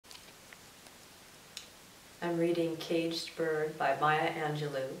I'm reading Caged Bird by Maya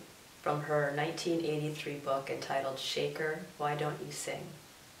Angelou from her 1983 book entitled Shaker, Why Don't You Sing?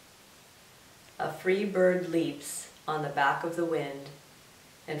 A free bird leaps on the back of the wind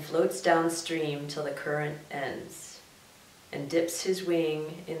and floats downstream till the current ends, and dips his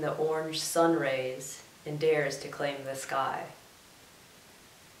wing in the orange sun rays and dares to claim the sky.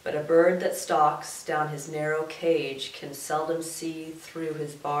 But a bird that stalks down his narrow cage can seldom see through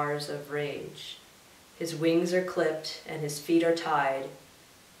his bars of rage. His wings are clipped and his feet are tied,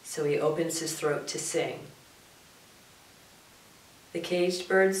 so he opens his throat to sing. The caged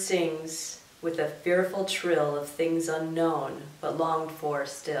bird sings with a fearful trill of things unknown but longed for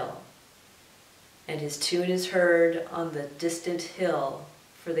still, and his tune is heard on the distant hill,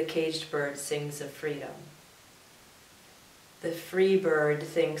 for the caged bird sings of freedom. The free bird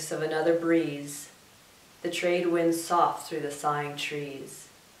thinks of another breeze, the trade winds soft through the sighing trees,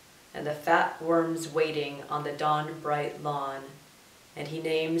 and the fat worms waiting on the dawn-bright lawn, and he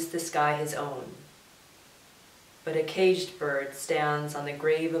names the sky his own. But a caged bird stands on the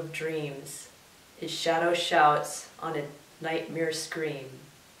grave of dreams, his shadow shouts on a nightmare scream.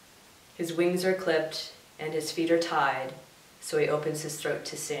 His wings are clipped and his feet are tied, so he opens his throat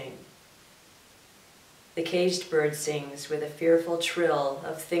to sing. The caged bird sings with a fearful trill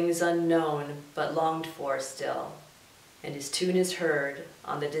of things unknown but longed for still, and his tune is heard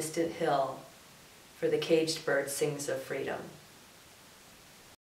on the distant hill, for the caged bird sings of freedom.